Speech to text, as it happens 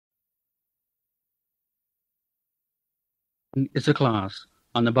Is a class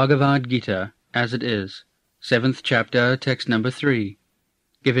on the Bhagavad Gita as it is, 7th chapter, text number 3,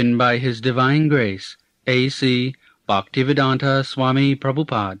 given by His Divine Grace, A.C. Bhaktivedanta Swami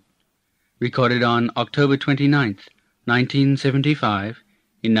Prabhupada, recorded on October 29th, 1975,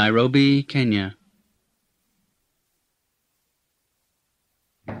 in Nairobi, Kenya.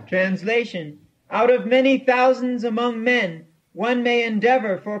 Translation. Out of many thousands among men, one may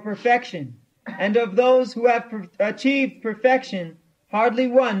endeavor for perfection, and of those who have achieved perfection, hardly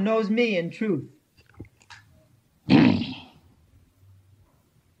one knows me in truth.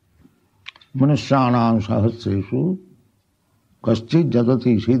 Manusyanam sahasreshu kaschit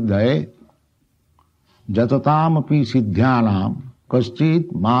jatati siddhaye jatatam api siddhyanam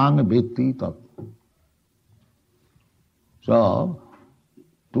kaschit mang vetti tat. So,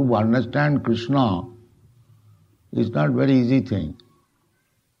 to understand Krishna is not a very easy thing.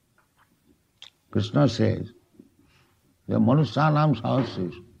 Krishna says, the Manusyanam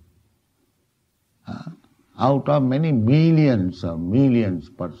sahasreshu, out of many millions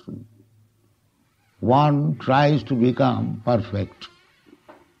persons, one tries to become perfect.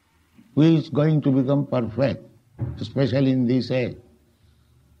 Who is going to become perfect, especially in this age?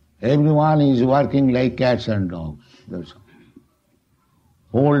 Everyone is working like cats and dogs. That's all.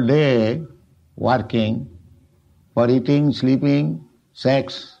 Whole day working for eating, sleeping,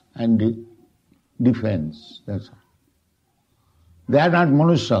 sex and defense. That's all. They are not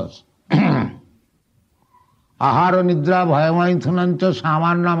manusyas. Ahara nidra bhayamaithunancha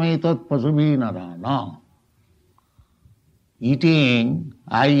samannam etat pasubhi nara. No. Eating,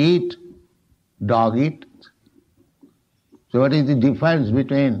 I eat, dog eat. So what is the difference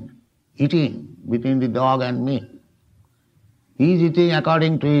between eating, between the dog and me? He is eating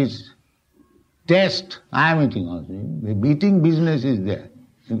according to his taste. I am eating also. The eating business is there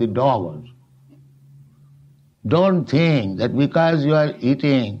in the dog also. Don't think that because you are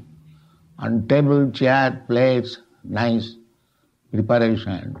eating on table, chair, plates, nice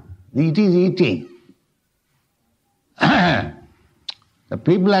preparation, it is eating. The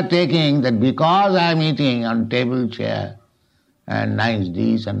people are taking that because I am eating on table, chair, and nice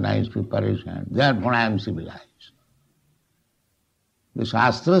dish and nice preparation, therefore I am civilized. The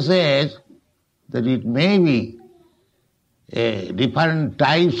Shastra says that it may be different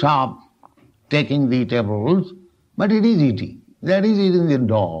types of taking the tables, but it is eating. That is eating the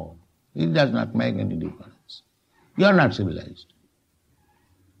dog. It does not make any difference. You are not civilized.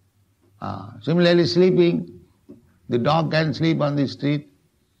 Similarly, sleeping, the dog can sleep on the street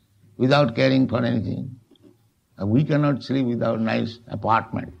without caring for anything. We cannot sleep without a nice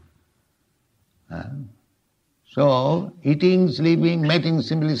apartment. So, eating, sleeping, mating,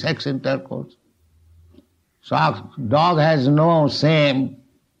 simply sex intercourse. So, dog has no shame.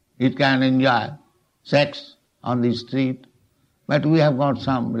 It can enjoy sex on the street. But we have got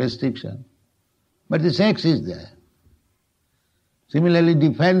some restriction. But the sex is there. Similarly,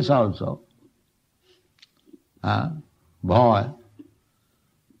 defense also. Boy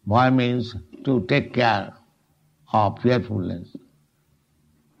means to take care of fearfulness.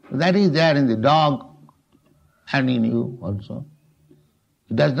 That is there in the dog and in you also.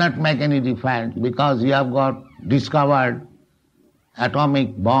 It does not make any difference because you have got discovered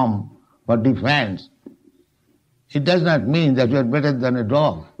atomic bomb for defense. It does not mean that you are better than a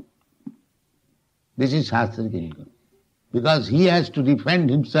dog. This is Shastric income. Because he has to defend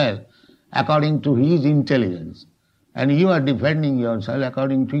himself according to his intelligence. And you are defending yourself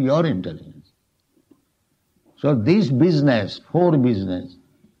according to your intelligence. So this business, four business,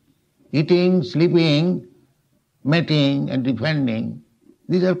 eating, sleeping, mating and defending,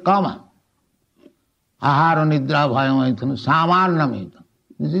 these are common. Ahara nidra bhayamaithana samannam.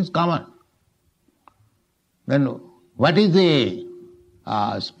 This is common. Then what is the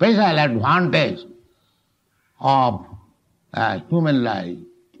special advantage of human life?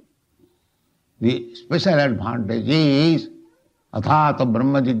 The special advantage is athata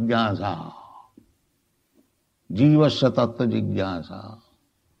brahma jigyasa, jivasya tattva jigyasa.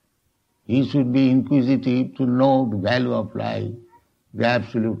 He should be inquisitive to know the value of life, the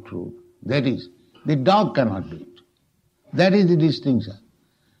absolute truth. That is, the dog cannot do it. That is the distinction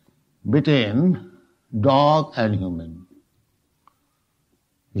between dog and human.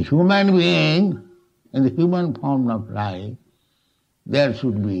 The human being, in the human form of life, there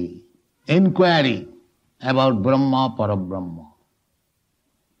should be inquiry about Brahma, Parabrahma.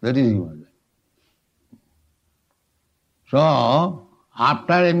 That is human life. So,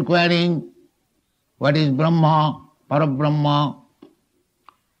 after inquiring what is Brahma, Parabrahma,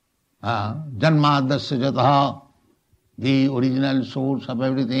 Janmadasya Jataha, the original source of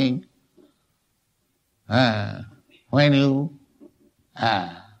everything, when you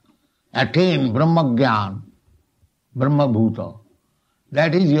attain Brahmagyan, Brahmabhuta,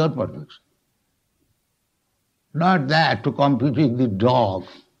 that is your perfection. Not that to compete with the dog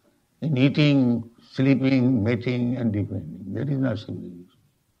in eating, sleeping, mating and depending. That is not civilization.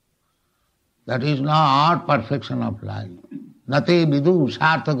 That is not perfection of life. Nate vidu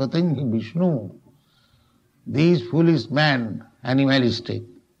sarthagatin Vishnu. These foolish men, animalistic,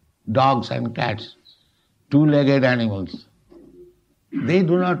 dogs and cats, two-legged animals, they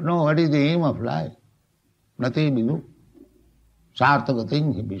do not know what is the aim of life. Nate vidu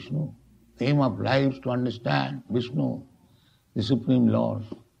sarthagatin Vishnu. The aim of life is to understand Vishnu, the Supreme Lord.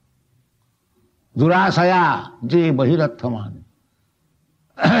 Durasaya je bahirathamani.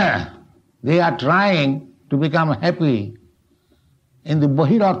 They are trying to become happy in the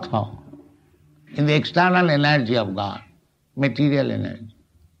bahiratha, in the external energy of God, material energy.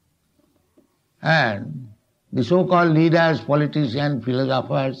 And the so-called leaders, politicians,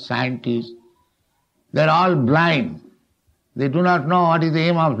 philosophers, scientists, they are all blind. They do not know what is the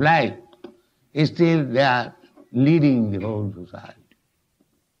aim of life. Still they are leading the whole society.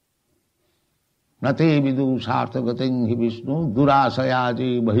 Nate vidu sarthagatin hi Vishnu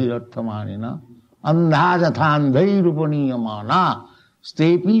durasayaji bahirathamanina andhajathandhai rupaniyamana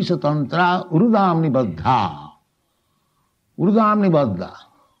stepi satantra urudamni baddha. Urudamni baddha.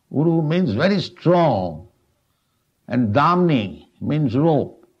 Uru means very strong and damni means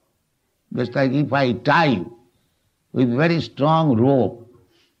rope. Just like if I tie you with very strong rope,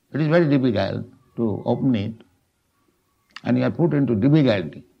 it is very difficult to open it and you are put into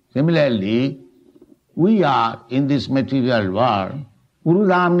difficulty. Similarly, we are in this material world,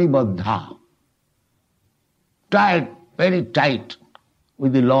 urudamni baddha, tied, very tight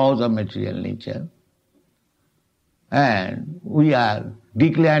with the laws of material nature, and we are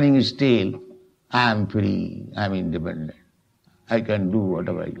declaring still, I am free, I am independent, I can do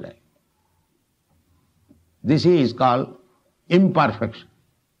whatever I like. This is called imperfection.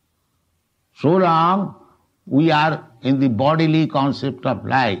 So long we are in the bodily concept of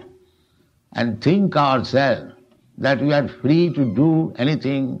life and think ourselves that we are free to do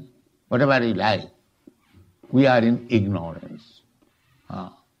anything, whatever we like, we are in ignorance,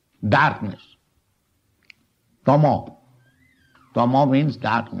 darkness. Tamo. Tamo means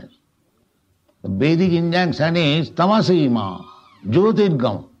darkness. The Vedic injunction is tamasima,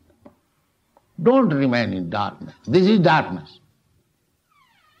 jyotirgam. Don't remain in darkness. This is darkness.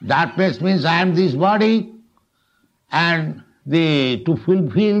 Darkness means I am this body and to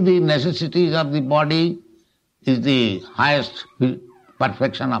fulfill the necessities of the body is the highest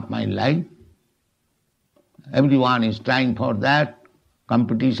perfection of my life. Everyone is trying for that,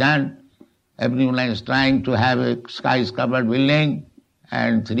 competition. Everyone is trying to have a skyscraper building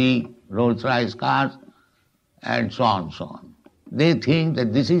and 3 Rolls-Royce cars and so on, so on. They think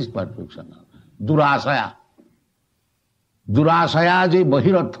that this is perfection. Durasaya. Durasaya je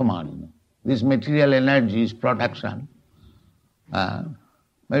bahirathamani. This material energy is protection. But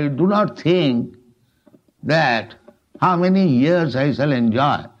you do not think that how many years I shall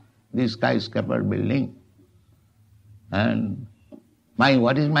enjoy this skyscraper building. And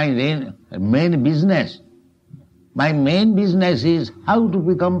what is my main business? My main business is how to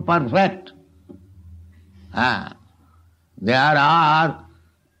become perfect. There are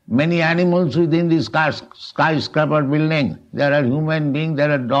many animals within this skyscraper building. There are human beings,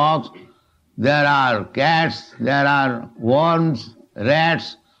 there are dogs, there are cats, there are worms,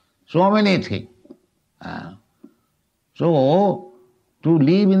 rats, so many things. So, to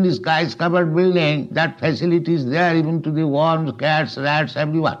live in this skyscraper building, that facility is there even to the worms, cats, rats,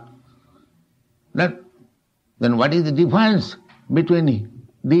 everyone. Then what is the difference between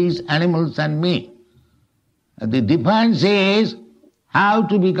these animals and me? The difference is how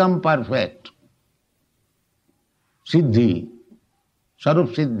to become perfect. Siddhi,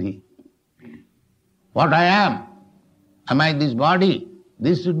 Sarup Siddhi. What I am? Am I this body?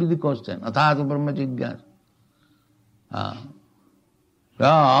 This should be the question. Athātu Brahma Jigyāsa.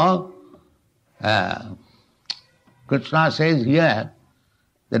 So, Krishna says here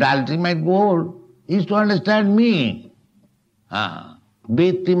that ultimate goal is to understand me.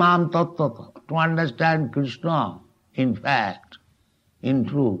 Vettimam tattvata, to understand Krishna in fact, in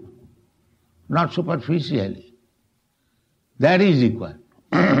truth, not superficially. That is equal.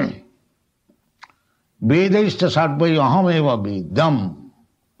 Vedaishta sarvai ahameva vedam.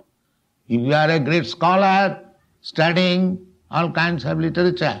 If you are a great scholar studying all kinds of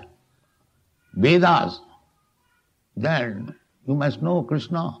literature, Vedas, then you must know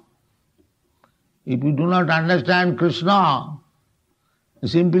Krishna. If you do not understand Krishna,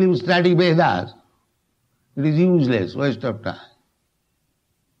 simply you study Vedas, It is useless, waste of time.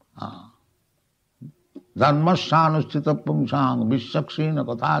 Dharmasyanustita pumsang vishakshena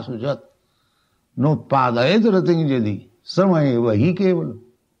katha sujat notpadayet rating jadi samayeva hi keval.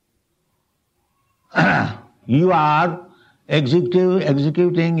 You are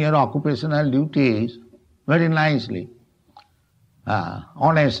executing your occupational duties very nicely,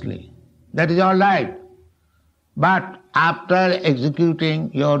 honestly. That is all right. But after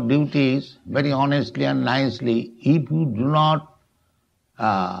executing your duties very honestly and nicely, if you do not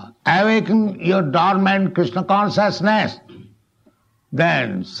awaken your dormant Krishna consciousness,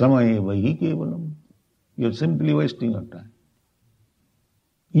 then samayeva hi kevalam. You're simply wasting your time.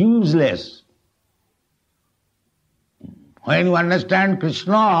 Useless. When you understand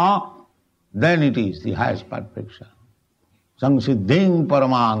Krishna, then it is the highest perfection. Samsiddhing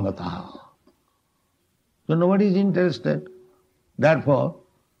paramangataha. So nobody is interested. Therefore,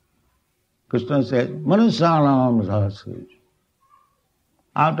 Krishna says, Manusyanam sahasrija.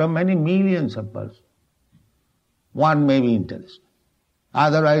 Out of many millions of persons, one may be interested.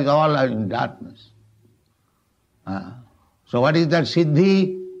 Otherwise all are in darkness. So what is that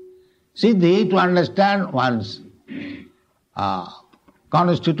siddhi? Siddhi, to understand one's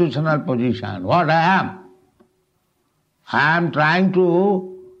constitutional position. What I am. I am trying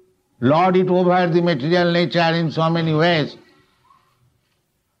to lord it over the material nature in so many ways.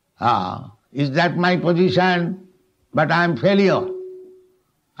 Is that my position? But I am failure.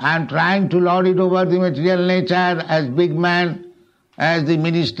 I am trying to lord it over the material nature as big man, as the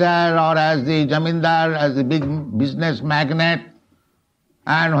minister or as the jamindar, as the big business magnate.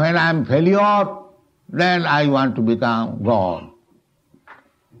 And when I am failure, then I want to become God.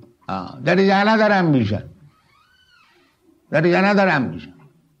 That is another ambition. That is another ambition.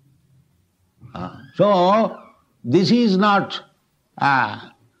 So, this is not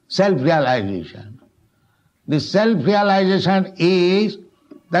self-realization. The self-realization is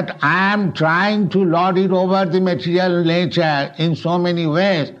that I am trying to lord it over the material nature in so many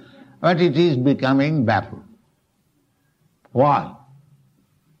ways, but it is becoming baffled. Why?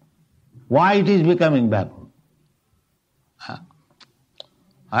 Why it is becoming baffled?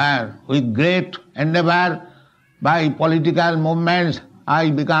 And with great endeavor by political movements,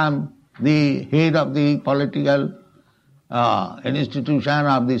 I become the head of the political institution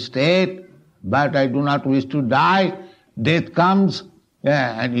of the state, but I do not wish to die. Death comes,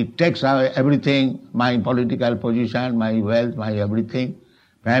 and it takes away everything, my political position, my wealth, my everything,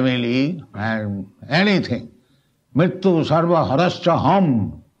 family, and anything. Mrityu sarva harascha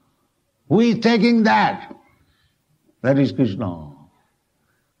ham. Who is taking that? That is Krishna.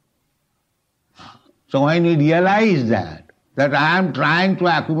 So when we realize that I am trying to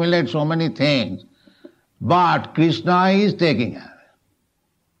accumulate so many things, but Krishna is taking away,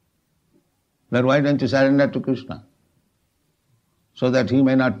 then why don't you surrender to Krishna? So that he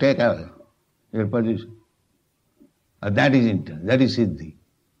may not take away your position. That is intent, that is siddhi.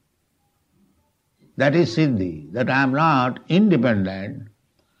 That is siddhi, that I am not independent.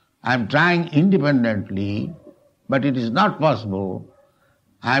 I am trying independently, but it is not possible.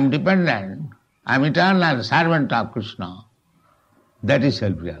 I am dependent. I am eternal servant of Krishna. That is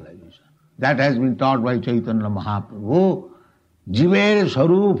self-realization. That has been taught by Chaitanya Mahaprabhu. Jiver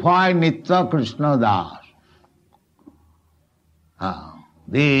sarupay nitya Krishna das.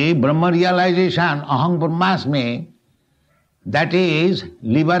 The Brahma realization, aham brahmasmi, that is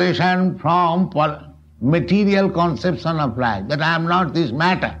liberation from material conception of life. That I am not this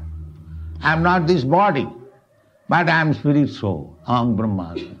matter. I am not this body. But I am spirit soul. Aham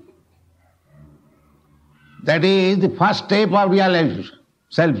brahmasmi. That is the first step of realization,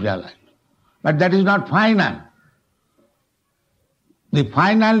 self-realization. But that is not final. The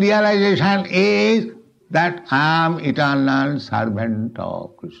final realization is that I am eternal servant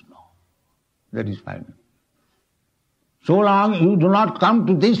of Krishna. That is final. So long you do not come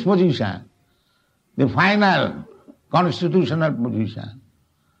to this position, the final constitutional position,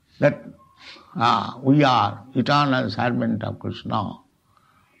 that we are eternal servant of Krishna,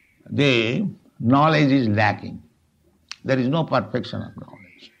 the knowledge is lacking. There is no perfection of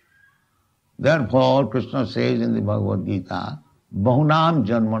knowledge. Therefore, Krishna says in the Bhagavad Gita, Bahunam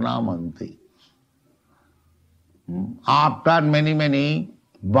janmanam anti. After many, many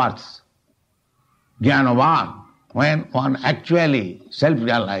births, jnanavan, when one actually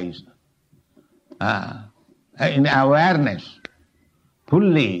self-realized, in awareness,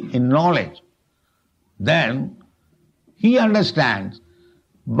 fully in knowledge, then he understands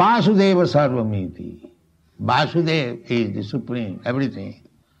Vasudeva Sarvamiti. Vasudeva is the supreme, everything.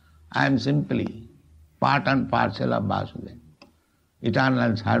 I am simply part and parcel of Vasudeva,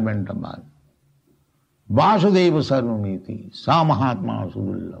 eternal servant of Vasudeva. Vasudeva Sarvamiti, Sa Mahatma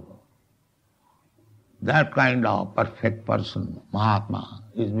Sudullava. That kind of perfect person, Mahatma,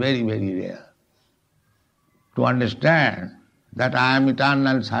 is very, very rare. To understand that I am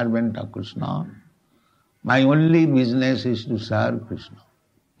eternal servant of Krishna, my only business is to serve Krishna.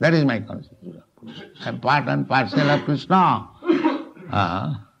 That is my concept. I am part and parcel of Krishna.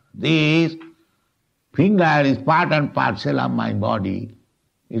 This finger is part and parcel of my body.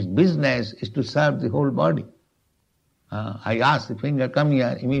 Its business is to serve the whole body. I ask the finger, come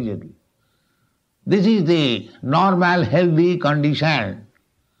here immediately. This is the normal, healthy condition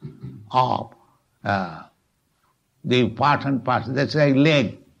of the part and parcel. That's like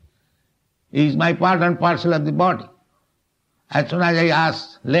leg. Is my part and parcel of the body. As soon as I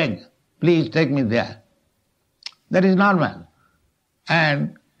ask leg, please take me there. That is normal.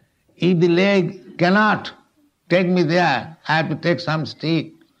 And if the leg cannot take me there, I have to take some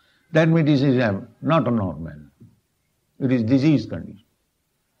stick. That means it is not a normal. It is disease condition.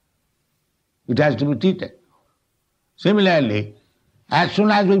 It has to be treated. Similarly, as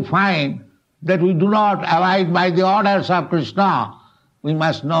soon as we find that we do not abide by the orders of Krishna, we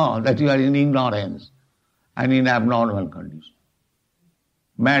must know that you are in ignorance and in abnormal condition.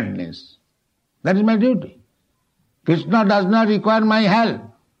 Madness. That is my duty. Krishna does not require my help.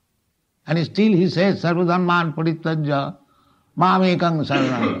 And still he says, Sarvadhamman Parityajya Mamekang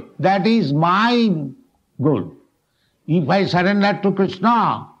Saranam. That is my good. If I surrender to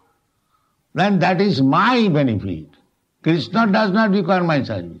Krishna, then that is my benefit. Krishna does not require my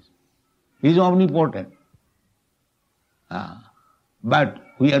service. He is omnipotent. But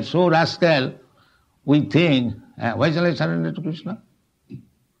we are so rascal, we think, why shall I surrender to Krishna?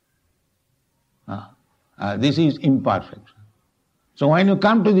 This is imperfection. So when you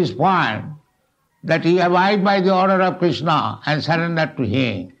come to this point, that you abide by the order of Krishna and surrender to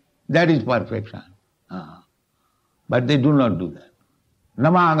Him, that is perfection. But they do not do that.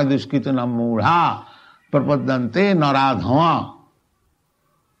 Namaga duskitanam mudha prapadante naradhama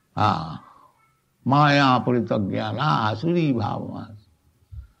maya puritagyana asuri bhavamas.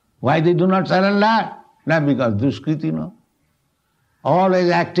 Why they do not surrender? Not because duskritina. Always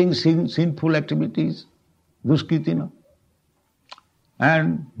acting sinful activities, duskritina.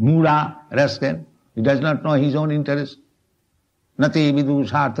 And mudha, rascal, he does not know his own interest. Nati vidu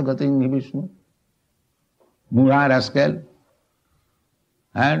sarthagatim Vishnu. Mudha, rascal.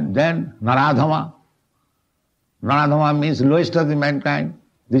 And then Naradhama. Naradhama means lowest of the mankind.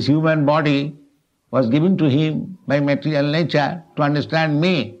 This human body was given to him by material nature to understand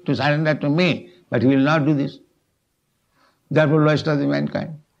me, to surrender to me, but he will not do this. Therefore lowest of the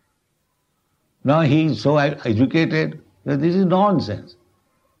mankind. Now he is so educated that this is nonsense.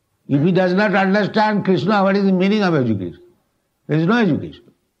 If he does not understand Krishna, what is the meaning of education? There is no education.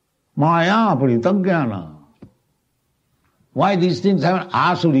 Maya paritagyana. Why these things have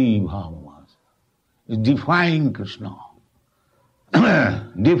asuri bhavamas? It's defying Krishna.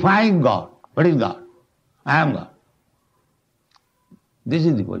 Defying God. What is God? I am God. This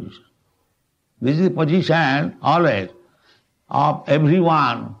is the position. This is the position always of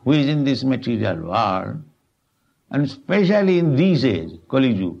everyone who is in this material world, and especially in these age,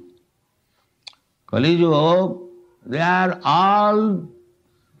 Kali Yuga. Kali Yuga, they are all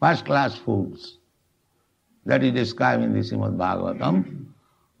first-class fools. That is described in the Srimad Bhagavatam.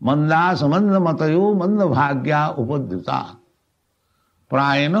 Manda samanda matayo manda bhagya upadhrita.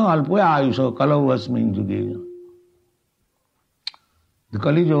 Prayana alpaya ayusha kalau asmin juge. The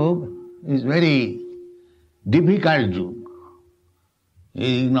Kali Yuga is very difficult yuga.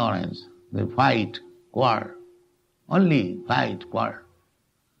 Ignorance. They fight, quarrel. Only fight, quarrel.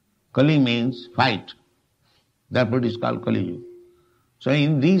 Kali means fight. Therefore it is called Kali Yuga. So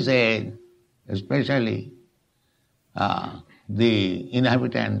in this age, especially the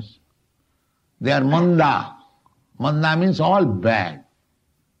inhabitants, they are manda. Manda means all bad.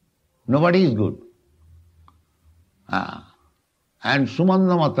 Nobody is good. And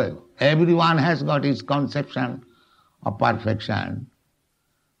sumanda matayo. Everyone has got his conception of perfection.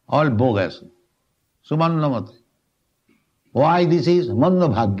 All bogus. Sumanda matayo. Why this is? Manda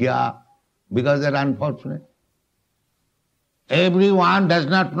bhagya. Because they are unfortunate. Everyone does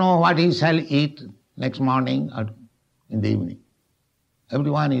not know what he shall eat next morning or in the evening.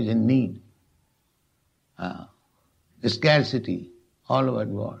 Everyone is in need. Scarcity all over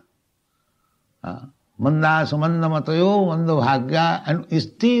the world. Manda samanda matayo manda bhagya, and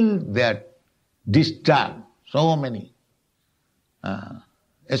still they are disturbed. So many.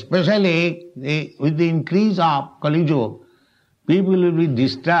 Especially with the increase of Kali Yuga, people will be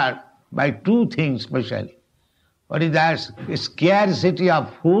disturbed by two things especially. What is that? Scarcity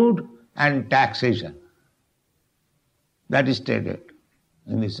of food and taxation. That is stated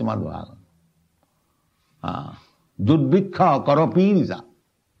in the Srimad Bhagavatam. Dudbikha karopirisa.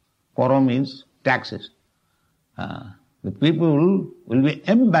 Karo means taxes. The people will be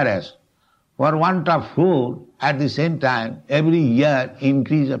embarrassed for want of food, at the same time every year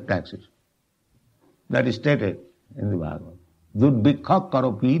increase of taxes. That is stated in the Bhagavatam. Dudbikha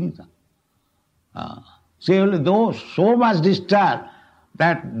karopirisa. Those so much disturbed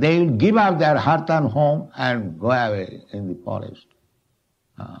that they will give up their hearth and home and go away in the forest.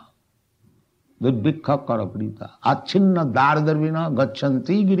 Dudbikha karaprita. Achinna daradarvina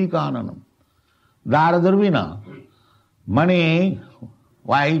gachanti girikananam. Daradarvina, money,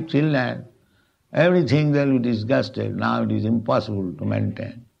 wife, children, everything they will be disgusted. Now it is impossible to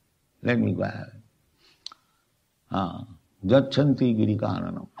maintain. Let me go away. Gachanti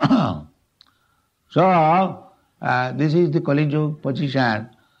girikananam. So, this is the Kali Yuga position.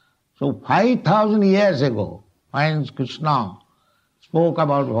 So 5,000 years ago, when Krishna spoke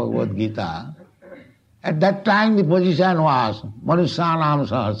about Bhagavad Gita, at that time the position was Manusyanam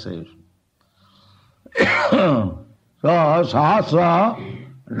Sahasresu. So Sahasra,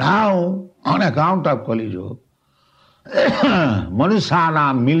 now on account of Kali Yuga,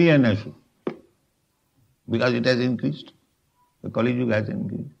 Manusyanam millionesu, because it has increased. The Kali Yuga has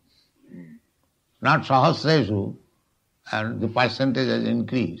increased. Not Sahasresu, and the percentage has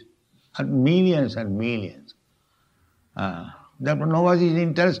increased, and millions and millions. Therefore nobody is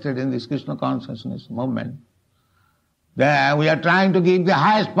interested in this Krishna consciousness movement. We are trying to give the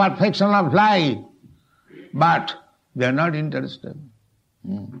highest perfection of life, but they are not interested.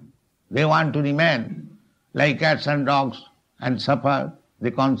 They want to remain like cats and dogs and suffer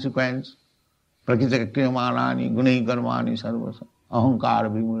the consequence. Prakriti kriyamanani gunai karmani sarvasa ahankara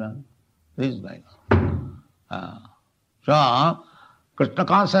vimulani. This is like so Krishna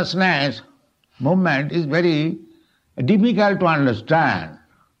consciousness movement is very difficult to understand,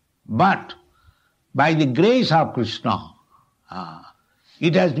 but by the grace of Krishna,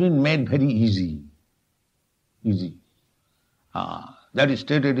 it has been made very easy. That is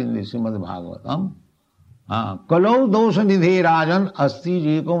stated in the Srimad Bhagavatam. Kalau dosha nidhe rajan asti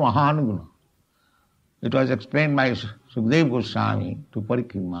jeko mahan guna. It was explained by Sukadeva Goswami to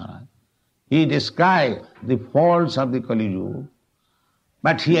Parikshit Maharaj. He described the faults of the Kali Yuga,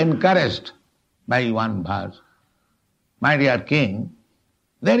 but he encouraged by one verse. My dear king,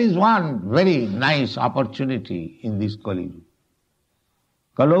 there is one very nice opportunity in this Kali Yuga.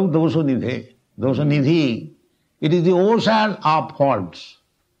 Kalau dosha nidhe. Dosha nidhi, it is the ocean of faults.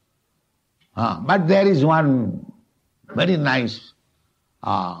 But there is one very nice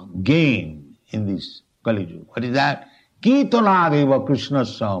gain in this Kali Yuga. What is that? Kirtanadeva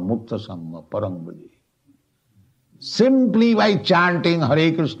Krishnasya mukta sangha parambhaji. Simply by chanting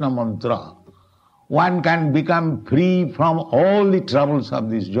Hare Krishna mantra, one can become free from all the troubles of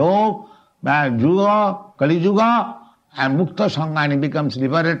this Kali Yuga, and mukta sangha, and he becomes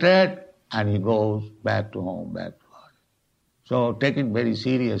liberated, and he goes back to home, back to God. So take it very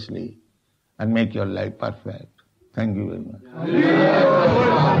seriously and make your life perfect. Thank you very much.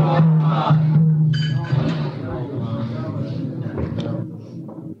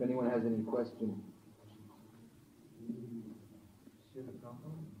 If anyone has any questions.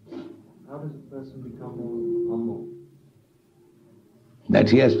 How does a person become more humble? That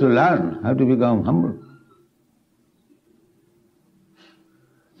he has to learn how to become humble.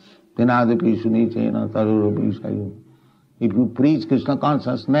 If you preach Krishna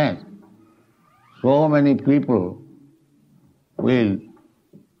consciousness, so many people will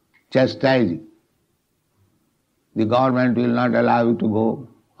chastise you. The government will not allow you to go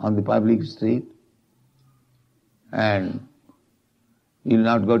on the public street, and you will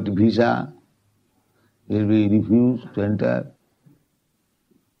not go to visa, you will be refused to enter.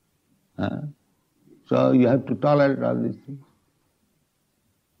 So you have to tolerate all these things.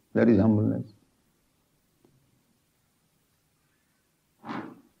 That is humbleness.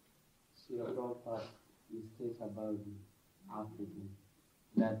 Srila Prabhupada states about the Africans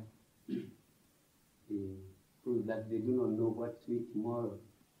that they prove that they do not know what to eat tomorrow.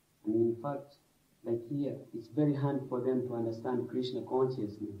 And in fact, like here, it's very hard for them to understand Krishna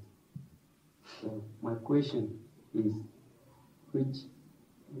consciousness. So my question is,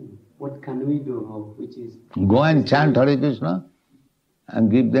 what can we do, or which is... Go and chant Hare Krishna and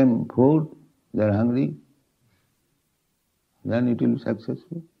give them food, they are hungry, then it will be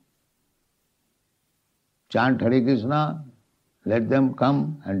successful. Chant Hare Krishna, let them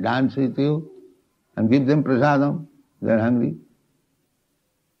come and dance with you, and give them prasadam, they are hungry,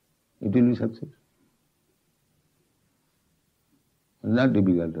 it will be successful. It's not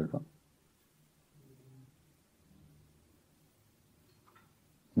difficult at all.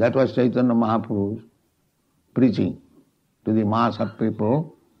 That was Chaitanya Mahaprabhu's preaching to the mass of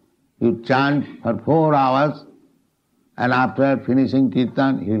people. You chant for 4 hours, and after finishing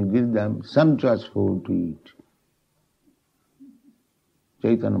kirtan, he will give them sumptuous food to eat.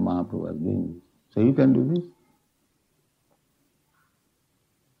 Chaitanya Mahaprabhu was doing this. So you can do this.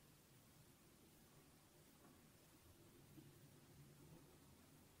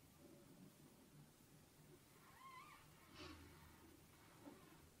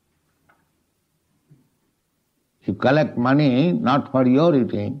 You collect money not for your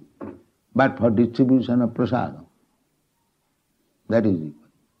eating, but for distribution of prasadam. That is it.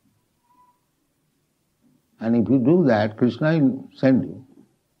 And if you do that, Krishna will send you.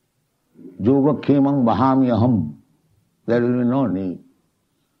 Yoga khemang vahami. There will be no need.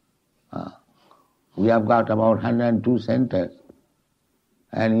 We have got about 102 centers.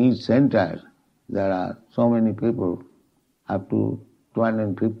 And in each center there are so many people, up to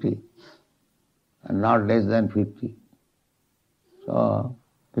 250, and not less than 50. So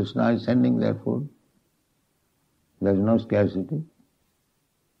Krishna is sending their food. There is no scarcity.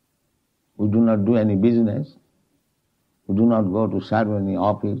 We do not do any business. We do not go to serve any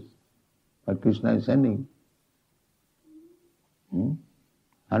office. But Krishna is sending.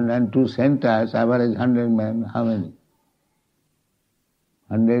 102 centers, average 100 men, how many?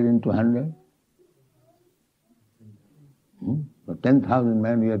 100 into 100? So 10,000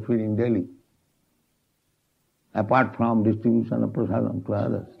 men we are feeding daily, apart from distribution of prasadam to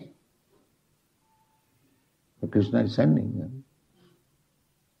others. So Krishna is sending them.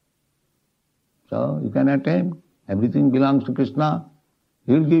 So you can attempt. Everything belongs to Krishna.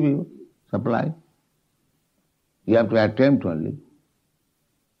 He will give you supply. You have to attempt only.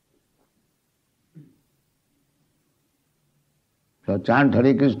 So chant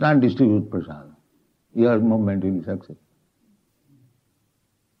Hare Krishna and distribute prasadam. Your movement will be successful.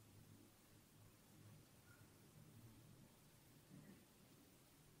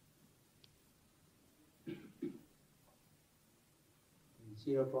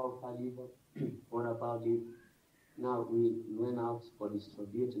 Srila Prabhupada, what about it? Now we went out for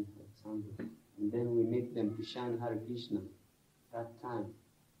distributing, for example, and then we make them to chant Hare Krishna that time.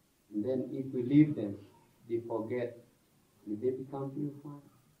 And then if we leave them, they forget. Will they become purified?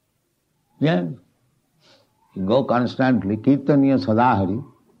 Yes. You go constantly. Kirtaniya sadahari.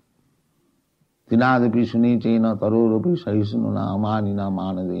 Tinadapi sunichena tarorapi sahisununa amanina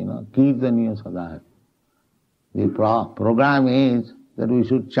manadena. Kirtaniya sadahari. The program is that we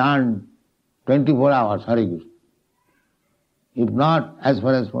should chant 24 hours Hare Krishna. If not, as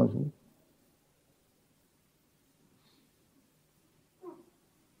far as possible.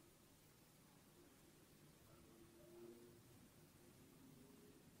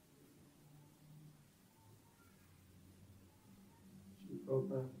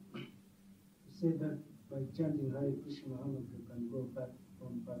 Prabhupada, you said that by chanting Hare Krishna Mahamudra you can go back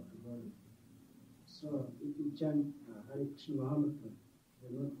from back to body. So if you chant Hare Krishna Mahamudra,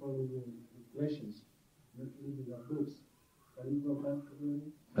 you're not following your regulations, not reading your books, can you go back to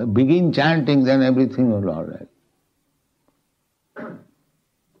body? Begin chanting, then everything will be all right.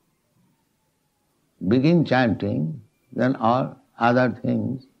 Begin chanting, then all other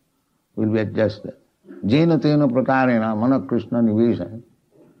things will be adjusted. Jena tena prakarena mana Krishna nivesha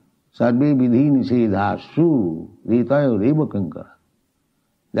sarve vidhi nisedha su ritayo reva kankara.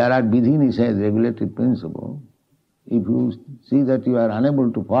 There are vidhi nised, regulated principles. If you see that you are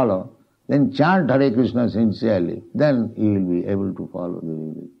unable to follow, then chant Hare Krishna sincerely. Then you will be able to follow the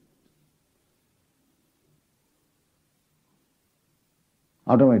regulations.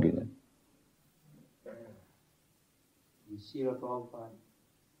 Automatically. Srila Prabhupada,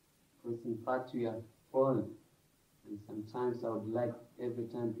 because in fact we are fallen, and sometimes I would like every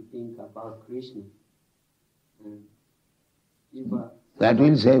time to think about Krishna. And that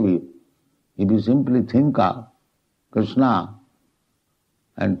will save you. If you simply think of Krishna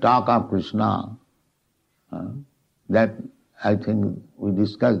and talk of Krishna, that I think we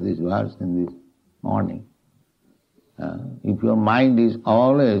discussed this verse in this morning. If your mind is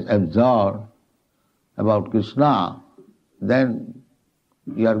always absorbed about Krishna, then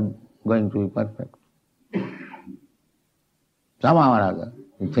you are going to be perfect. Somehow or other,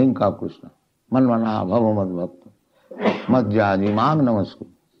 you think of Krishna. Manvana bhavamad bhakta madhyaji mang namasku.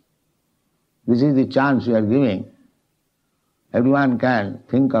 This is the chance you are giving. Everyone can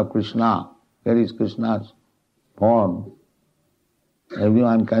think of Krishna. Here is Krishna's form.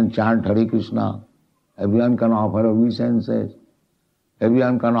 Everyone can chant Hare Krishna. Everyone can offer obeisances.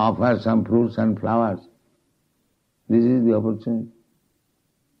 Everyone can offer some fruits and flowers. This is the opportunity.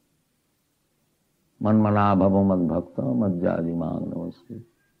 Manmana bhavamad bhakta madhyaji mang namaste.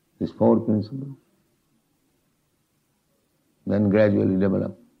 these four principles, then gradually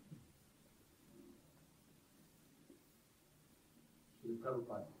develop.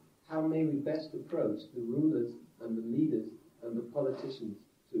 Prabhupada, how may we best approach the rulers and the leaders and the politicians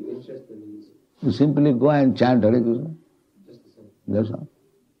to interest them in this? You simply go and chant Hare Krishna. Just the same. That's all.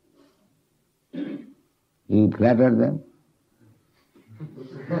 You flatter them.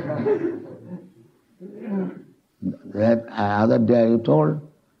 That other day you told,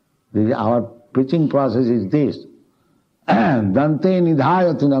 our preaching process is this. Dante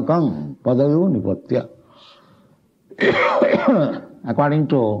nidhayatinakam padayo nipatya. According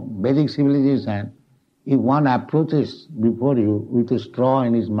to Vedic civilization, if one approaches before you with a straw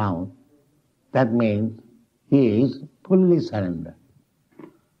in his mouth, that means he is fully surrendered.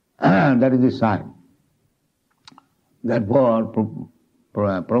 That is the sign. Therefore,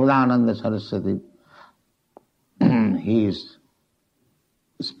 Prabhupada Saraswati, he is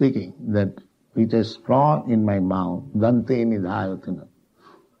speaking that with a straw in my mouth, Dante nidhayatina,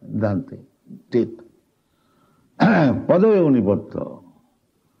 Dante, teeth. Padayo nipatta.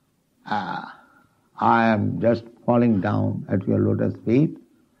 I am just falling down at your lotus feet,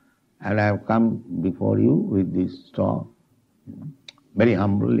 and I have come before you with this straw, very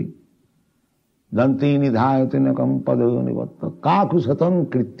humbly. Danti nidhayatinakam padayo nipatta kakusatam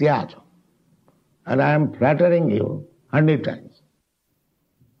krityacha. And I am flattering you 100 times.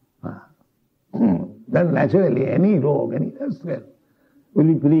 Then naturally any rogue, any rascal will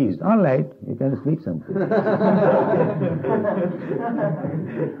be pleased. All right, you can speak something.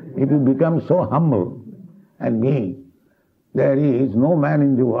 If you become so humble and meek, there is no man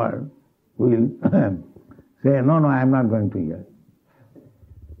in the world who will say, no, I am not going to hear.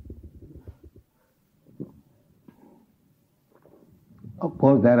 Of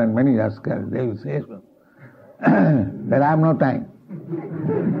course, there are many rascals, they will say so. That I have no time.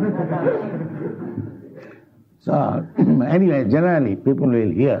 So, anyway, generally people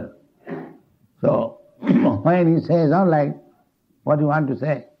will hear. So, when he says, all right, what do you want to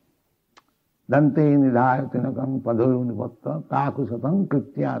say? Dante nidhayatinakam padayo nipatta kakusatam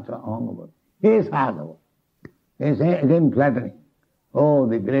krityacha ahangavad. He sadhava. They say again flattering. Oh,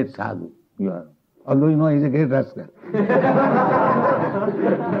 the great sadhu you are. Although you know he is a great rascal.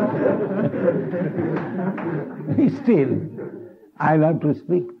 Still, I love to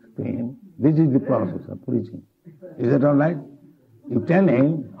speak to him. This is the process of preaching. Is that all right? You tell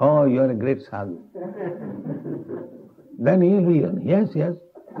him, oh, you are a great sadhu. Then he will be, yes. You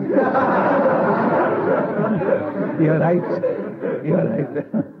are right.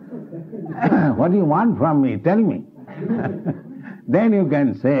 What do you want from me? Tell me. Then you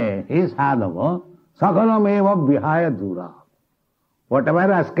can say, he sadhava, sakalam eva vihaya dura. Whatever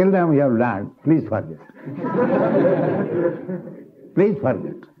rascaldom you have learned, please forget. Please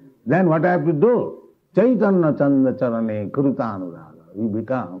forget. Then what I have to do? Chaitanya chanda charane krutanuraga. We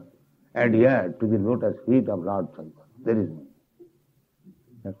become adhered to the lotus feet of Lord Chaitanya. There is no.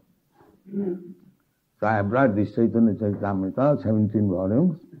 Yes. So I have brought this Chaitanya Charitamrita, 17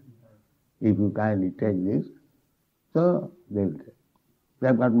 volumes. If you kindly take this, so they will take. They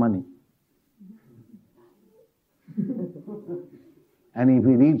have got money. And if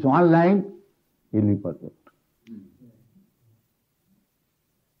he reads one line, he will be perfect.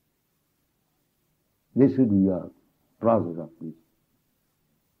 This should be your process of peace.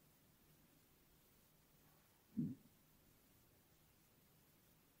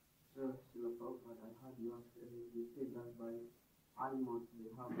 Sir, Srila Prabhupada, I heard you ask earlier, you said that by animals they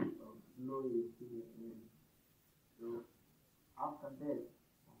have glorious things. So after death,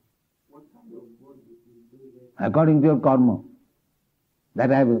 what kind of good do you do there? According to your karma. That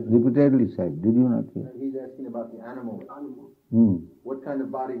I have repeatedly said. Did you not hear? And he's asking about the animals. Animals. What kind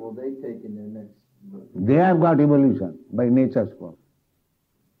of body will they take in their next birth? They have got evolution by nature's force.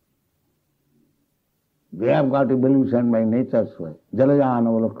 They have got evolution by nature's way.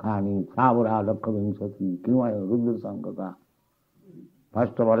 Jalajana valakhani, savara lakhavinsati, kimaya rudra sankaka.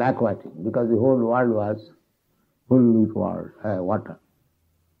 First of all, aquatic, because the whole world was full with water.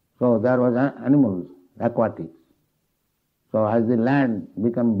 So there was animals, aquatic. So as the land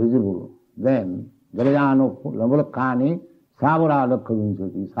become visible, then Jalajana valakhani, savara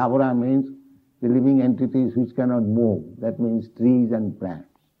lakhavinsati. Savara means the living entities which cannot move. That means trees and plants,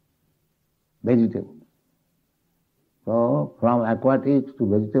 vegetables. So from aquatics to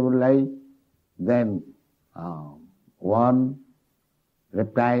vegetable life, then worm,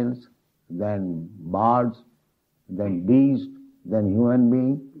 reptiles, then birds, then beast, then human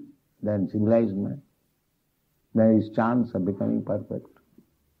being, then civilized man. There is chance of becoming perfect.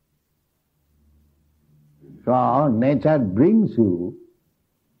 So nature brings you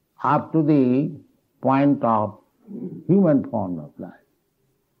up to the point of human form of life.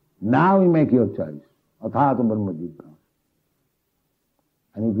 Now you make your choice. Athata Brahma Jignasa.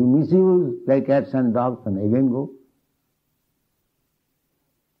 And if you misuse like cats and dogs, then again go.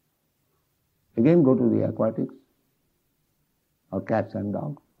 Again go to the aquatics or cats and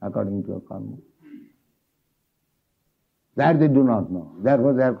dogs according to your karma. That they do not know.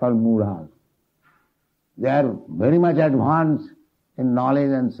 Therefore they are called mudhas. They are very much advanced in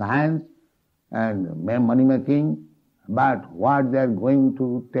knowledge and science and money making, but what they are going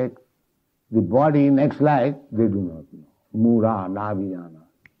to take the body next life, they do not know. Mudha, navijana.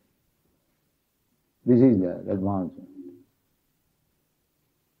 This is their advancement.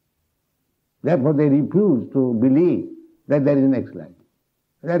 Therefore they refuse to believe that there is a next life.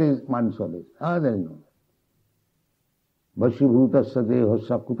 That is mansolis. There is no. Vashibhutasya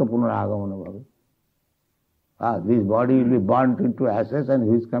dehasya kuta punaragamana bhave. This body will be burnt into ashes and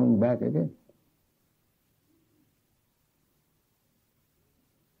he is coming back again.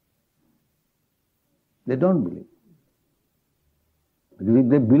 They don't believe. Because if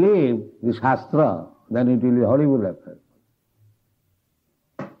they believe the Shastra, then it will be horrible affair.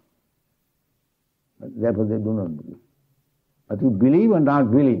 But therefore they do not believe. But you believe or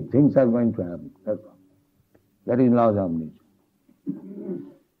not believe, things are going to happen. That's all. That is laws of nature.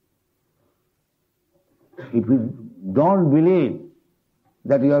 If you don't believe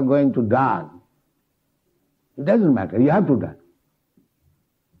that you are going to die, it doesn't matter, you have to die.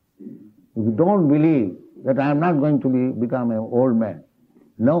 If you don't believe that I am not going to become an old man,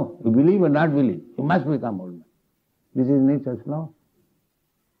 no, you believe or not believe, you must become old man. This is nature's law.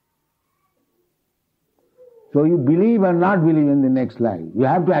 So you believe or not believe in the next life, you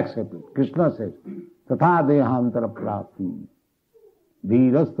have to accept it. Krishna says, Tatha dehantara prapti,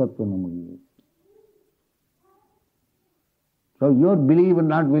 dhiras tattva namuye. So your believe or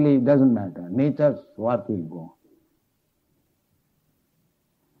not believe doesn't matter. Nature's work will go on.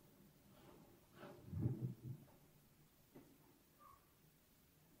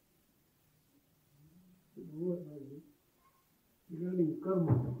 Regarding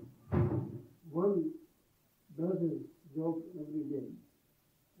karma, one does a job every day,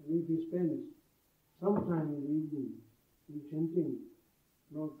 and if he spends some time in the evening in chanting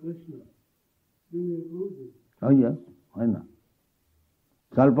Lord Krishna, do you approve this? Oh yes, why not?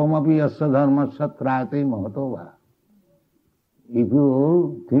 Salpamapi yasya dharmasya trayate mahato va. If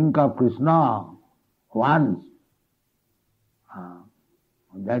you think of Krishna once,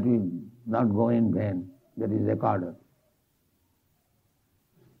 that will not go in vain. That is recorded.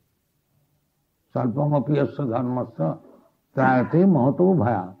 Salpamapi yasya dharmasya trayate mahato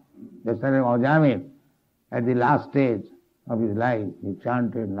bhaya. Yesterday Ajamil, at the last stage of his life, he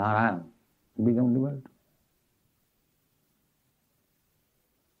chanted Narayan. He became liberal.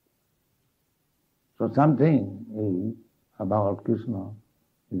 So something is about Krishna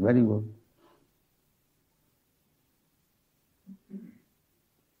is very good.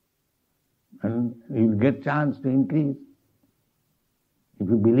 And you will get chance to increase. If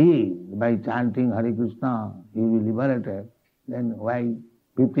you believe by chanting Hare Krishna you will be liberated, then why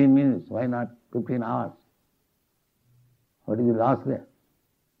 15 minutes? Why not 15 hours? What is the loss there?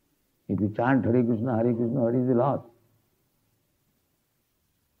 If you chant Hare Krishna, what is the loss?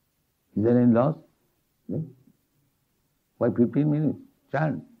 Is there any loss? Why 15 minutes?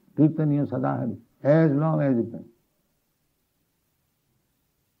 Chant. Kirtaniya Sadahari. As long as you can.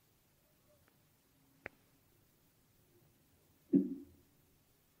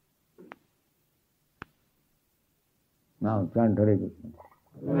 Now chant Hare Krishna.